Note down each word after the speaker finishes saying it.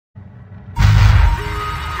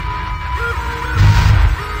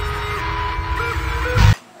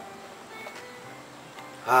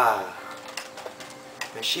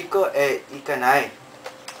メシコへ行かない。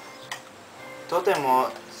とても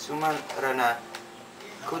つまらな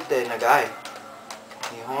くて長い。日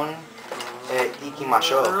本へ行きま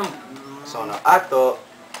しょう。その後、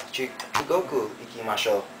中国行きまし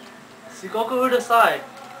ょう。すごくうるさい。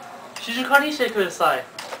静かにしてください。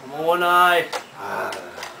もうない。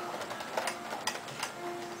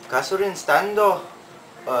ガソリンスタンド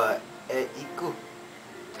へ行く。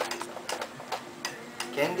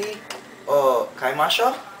キャンディーを買いましょ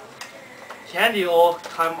う。キャンディーを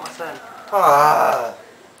買いません。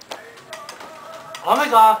雨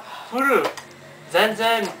が降る。全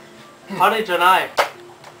然晴れじゃない。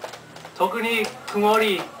特に曇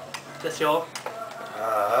りですよ。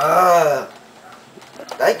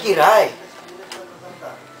大嫌い。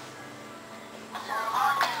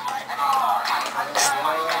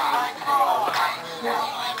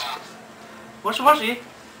もしもし？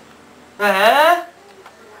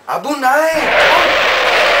危ない。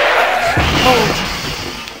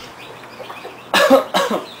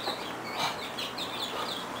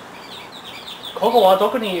ここはど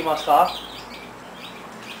こにいますか？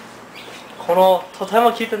このとても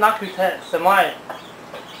汚くて狭い。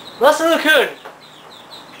ラスル君、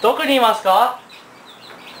どこにいますか？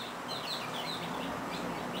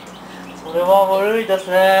それは悪いです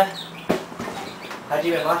ね。はじ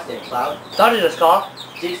めまして、クラウド。誰ですか？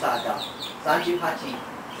ジサーだ。38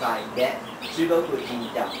歳で中国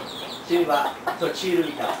人だ。趣味は途中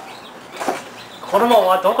だ。子供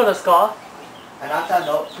はどこですか？あなた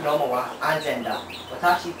の子供は安全だ。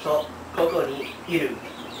私とここにいる。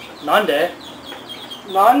なんで？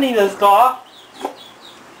何ですか？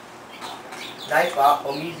ナイフは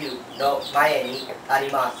お水の前にあり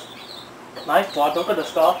ます。ナイフはどこで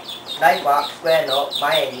すか？ナイフは机の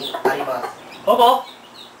前にあります。どこ？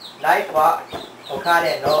ナイフはお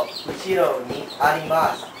金の後ろにあり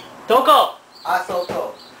ます。どこ？あそ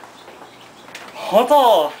こ。本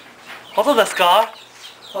当ですか？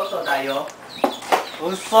本当だよ。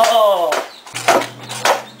嘘。お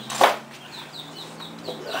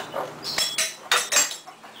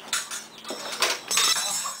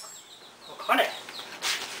金。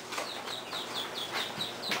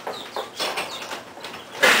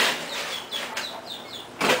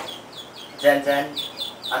全然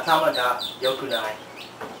頭が良くない。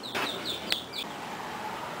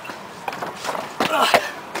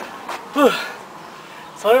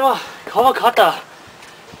それは怖かった。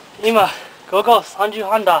今午後3時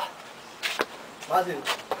半だ。まず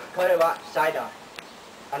これはシャイだ。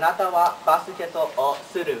あなたはバスケットを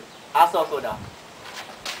するあそこだ。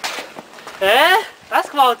バ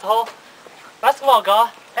スケット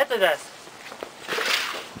が下手です。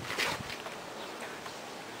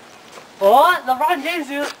レブロン・ジェーム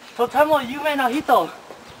ズ、とても有名な人。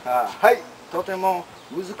はい、とても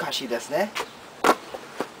難しいですね。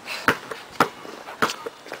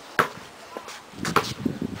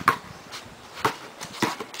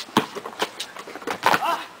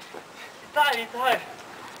痛い。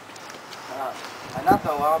あな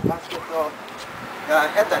たはバスケットが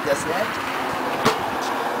下手ですね。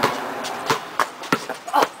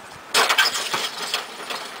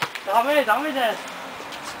ダメです。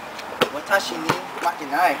私に負け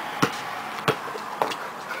ない。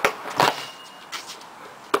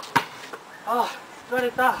疲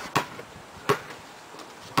れた。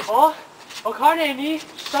お金に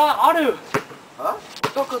下ある。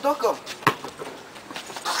どこ？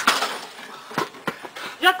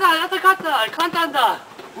やった勝った。簡単だ。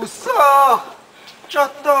嘘。ちょ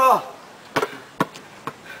っと。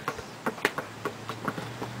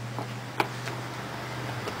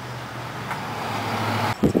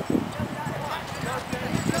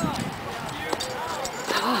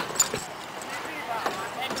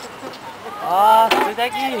素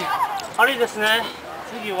敵。悪いですね。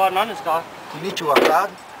次は何ですか？こんにちは、クラウ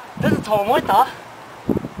ド。出たと思えた？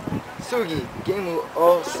次、ゲーム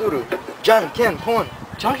をする。じゃんけんぽん。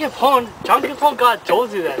じゃんけんぽんが上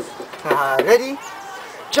手です。レディー？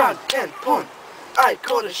じゃんけんぽん。あい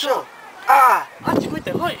こでしょ。あっち向い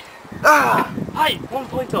て、はい。はい、1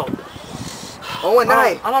ポイント。応援な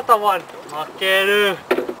い。あなたは負ける。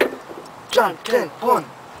じゃんけんぽん。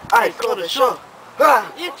あいこでしょ。いや、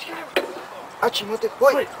違う。あっち向いて、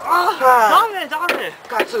ほい。ダメ。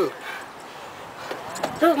勝つ。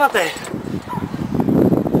ちょっと待って。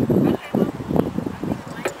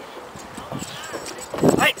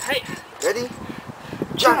はい。レディー？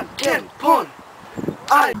じゃんけんぽん。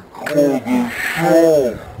あいこでしょ。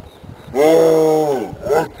あ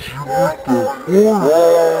っち向い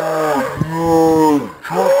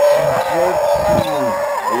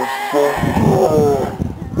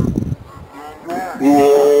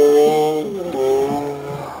て、ほ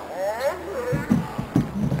い。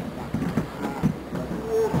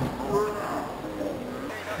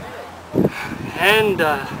and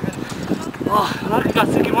腹が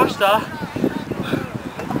空きました。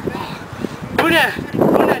船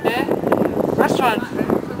でレストラン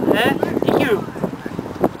へ行く。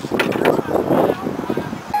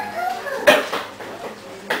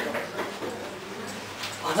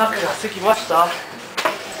お腹が空きました。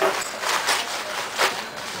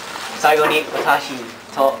最後に私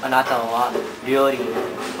とあなたは料理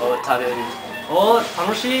を食べる。おー、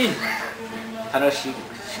楽しい。楽し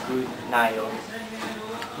くないよ。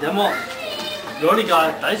でも料理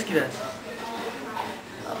が大好きです。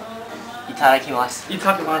いただきます。い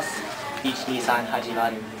ただきます。1、2、3始ま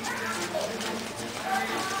る。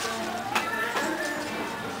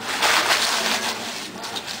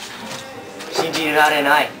信じられ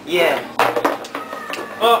ない。いえ。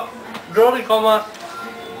あ、料理かます。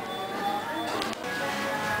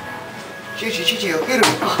チュチ起きる。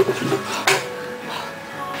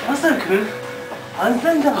マサル君、安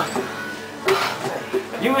全だ。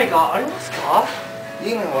夢がありますか？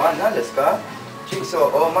夢は何ですか？ジグソ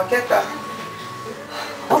ーを負けた。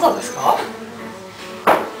まだですか？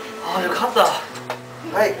ああ、よかった。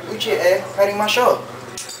はい、家へ帰りましょう。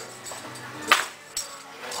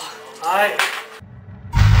はい。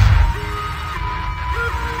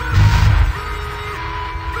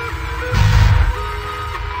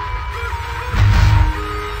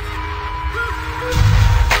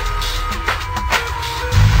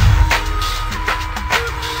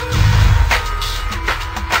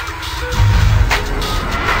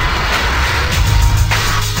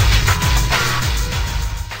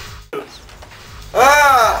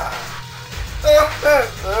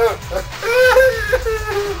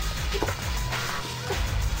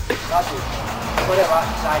まず、これは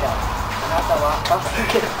サイダー。あなたはバス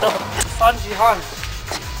ケット。3時半。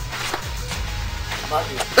まず、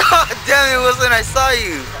God damn it, wasn't I saw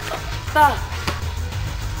you? さあ。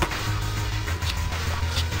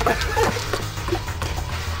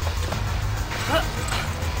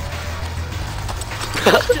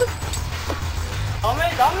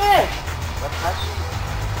ダメ。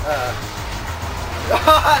God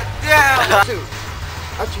damn!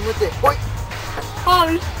 あっち向いて、ほい。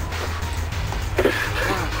はい。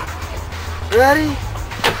Ready?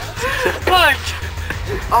 Right.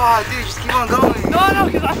 Ah, dude, just keep on going. No,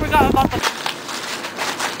 because I forgot about the.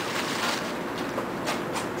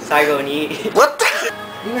 最後に What the?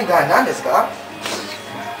 夢が何ですか？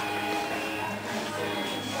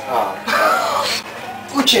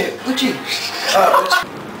うち。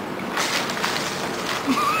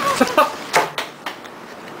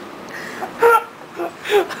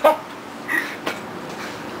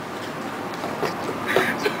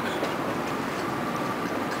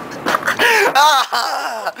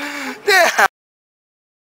Ah!